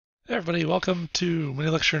Hey everybody, welcome to mini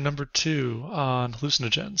lecture number 2 on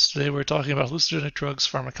hallucinogens. Today we're talking about hallucinogenic drugs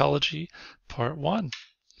pharmacology, part 1.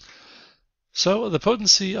 So the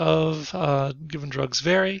potency of given drugs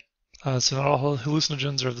vary, so not all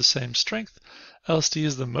hallucinogens are of the same strength. LSD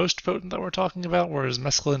is the most potent that we're talking about, whereas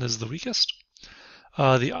mescaline is the weakest.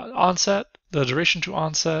 The duration to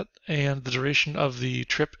onset, and the duration of the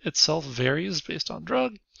trip itself varies based on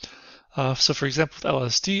drug. So for example, with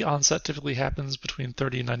LSD, onset typically happens between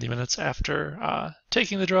 30 and 90 minutes after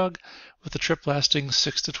taking the drug, with the trip lasting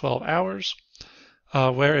 6 to 12 hours.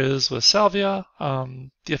 Whereas with salvia,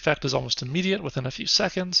 the effect is almost immediate within a few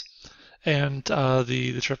seconds, and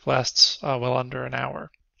the trip lasts well under an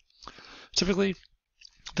hour. Typically,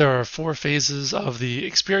 there are 4 phases of the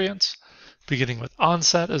experience, beginning with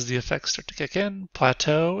onset as the effects start to kick in,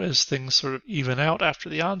 plateau as things sort of even out after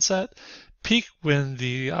the onset, peak when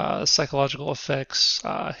the psychological effects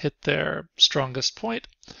hit their strongest point,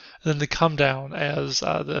 and then they come down as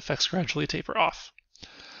the effects gradually taper off.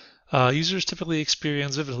 Users typically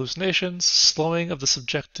experience vivid hallucinations, slowing of the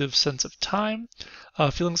subjective sense of time,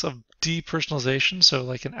 feelings of depersonalization, so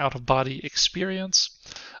like an out-of-body experience,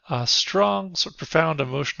 strong, sort of profound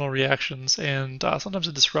emotional reactions, and sometimes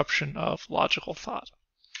a disruption of logical thought.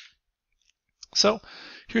 So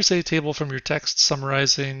here's a table from your text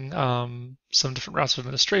summarizing some different routes of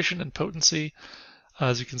administration and potency.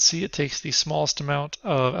 As you can see, it takes the smallest amount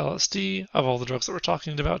of LSD of all the drugs that we're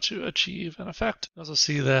talking about to achieve an effect. You also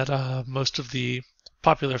see that most of the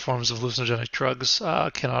popular forms of hallucinogenic drugs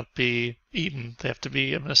cannot be eaten. They have to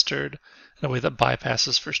be administered in a way that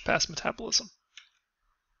bypasses first-pass metabolism.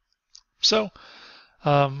 So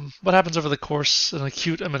what happens over the course of an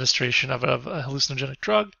acute administration of a hallucinogenic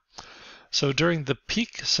drug? So during the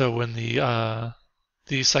peak, so when the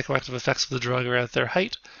psychoactive effects of the drug are at their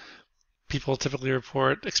height, people typically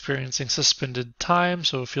report experiencing suspended time,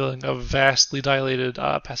 so a feeling of vastly dilated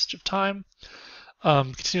passage of time,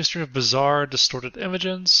 continuous stream of bizarre, distorted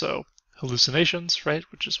images, so hallucinations, right,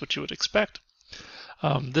 which is what you would expect.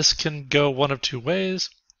 This can go one of two ways.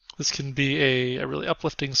 This can be a really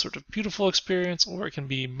uplifting, sort of beautiful experience, or it can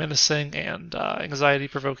be menacing and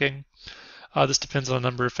anxiety-provoking. This depends on a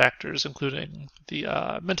number of factors, including the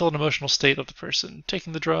mental and emotional state of the person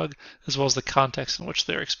taking the drug, as well as the context in which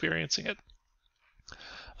they're experiencing it.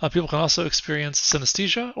 People can also experience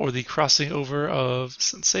synesthesia, or the crossing over of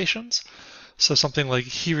sensations. So something like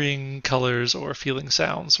hearing colors or feeling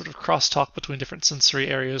sounds, sort of crosstalk between different sensory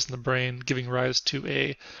areas in the brain, giving rise to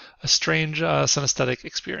a strange synesthetic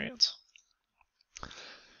experience.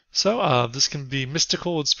 So this can be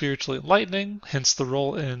mystical and spiritually enlightening, hence the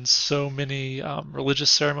role in so many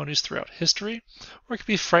religious ceremonies throughout history, or it can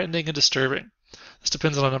be frightening and disturbing. This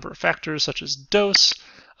depends on a number of factors such as dose,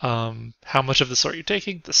 how much of this are you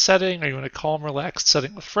taking, the setting, are you in a calm, relaxed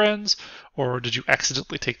setting with friends, or did you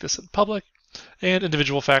accidentally take this in public, and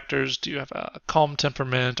individual factors, do you have a calm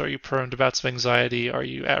temperament, are you prone to bouts of anxiety, are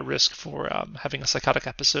you at risk for having a psychotic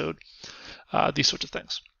episode, these sorts of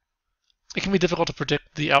things. It can be difficult to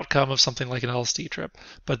predict the outcome of something like an LSD trip,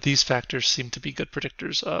 but these factors seem to be good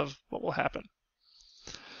predictors of what will happen.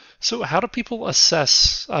 So how do people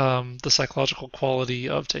assess the psychological quality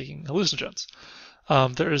of taking hallucinogens?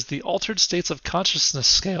 There is the Altered States of Consciousness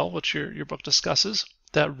scale, which your book discusses,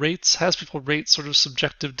 that has people rate sort of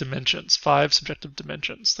subjective dimensions, 5 subjective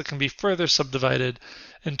dimensions that can be further subdivided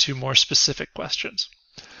into more specific questions.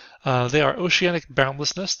 They are oceanic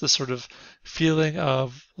boundlessness, this sort of feeling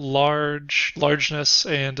of largeness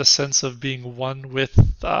and a sense of being one with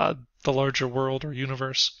the larger world or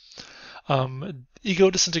universe.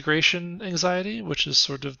 Ego disintegration anxiety, which is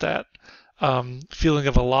sort of that feeling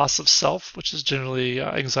of a loss of self, which is generally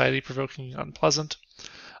anxiety-provoking and unpleasant.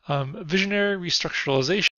 Visionary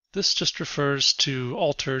restructuralization. This just refers to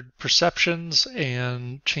altered perceptions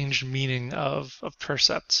and changed meaning of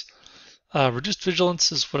percepts. Reduced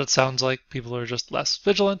vigilance is what it sounds like. People are just less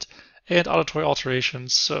vigilant. And auditory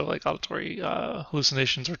alterations, so like auditory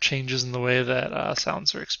hallucinations or changes in the way that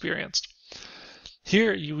sounds are experienced.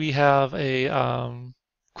 Here we have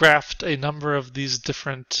graphed a number of these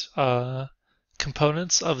different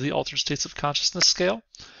components of the altered states of consciousness scale.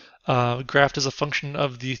 Graphed as a function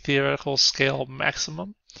of the theoretical scale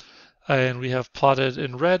maximum. And we have plotted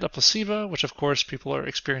in red a placebo, which of course people are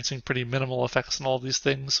experiencing pretty minimal effects on all of these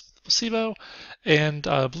things with placebo. And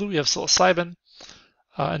blue we have psilocybin.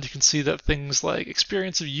 And you can see that things like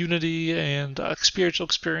experience of unity and spiritual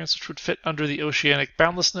experience, which would fit under the oceanic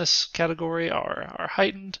boundlessness category, are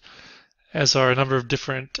heightened, as are a number of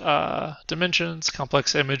different dimensions,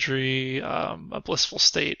 complex imagery, a blissful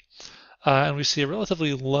state. and we see a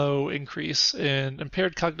relatively low increase in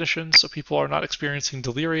impaired cognition, so people are not experiencing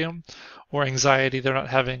delirium or anxiety. They're not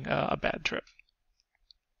having a bad trip,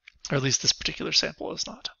 or at least this particular sample is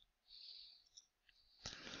not.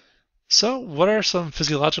 So what are some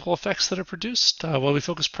physiological effects that are produced? Well, we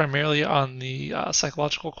focus primarily on the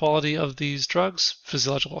psychological quality of these drugs.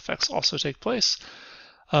 Physiological effects also take place.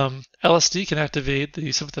 LSD can activate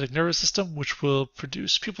the sympathetic nervous system, which will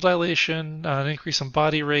produce pupil dilation, an increase in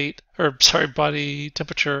body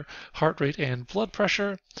temperature, heart rate, and blood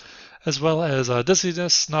pressure, as well as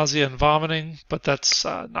dizziness, nausea, and vomiting. But that's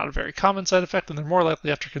not a very common side effect, and they're more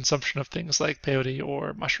likely after consumption of things like peyote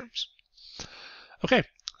or mushrooms. Okay,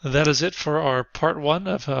 that is it for our part 1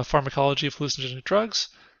 of pharmacology of hallucinogenic drugs.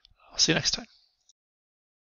 I'll see you next time.